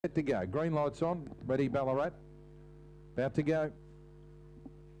Set to go. Green lights on. Ready, Ballarat. About to go.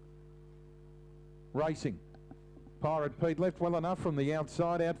 Racing. Pirate Pete left well enough from the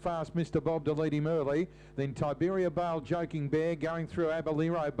outside. Out fast Mr. Bob to lead him early. Then Tiberia Bale, Joking Bear, going through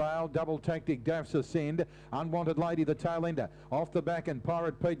Abalero Bale. Double Tactic, Daff's Ascend. Unwanted Lady, the tail ender. Off the back, and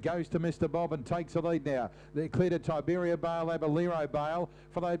Pirate Pete goes to Mr. Bob and takes the lead now. They're clear to Tiberia Bale, Abalero Bale,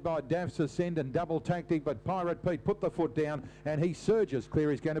 followed by Daff's Ascend and Double Tactic. But Pirate Pete put the foot down and he surges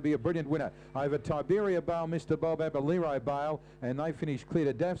clear. He's going to be a brilliant winner over Tiberia Bale, Mr. Bob, Abalero Bale, and they finish clear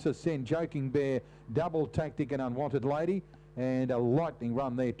to Daff's Ascend, Joking Bear, Double Tactic and Unwanted Lady, and a lightning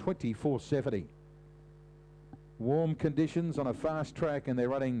run there, 24.70. Warm conditions on a fast track, and they're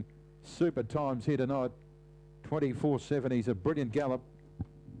running super times here tonight. 24.70 is a brilliant gallop.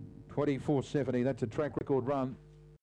 24.70, that's a track record run.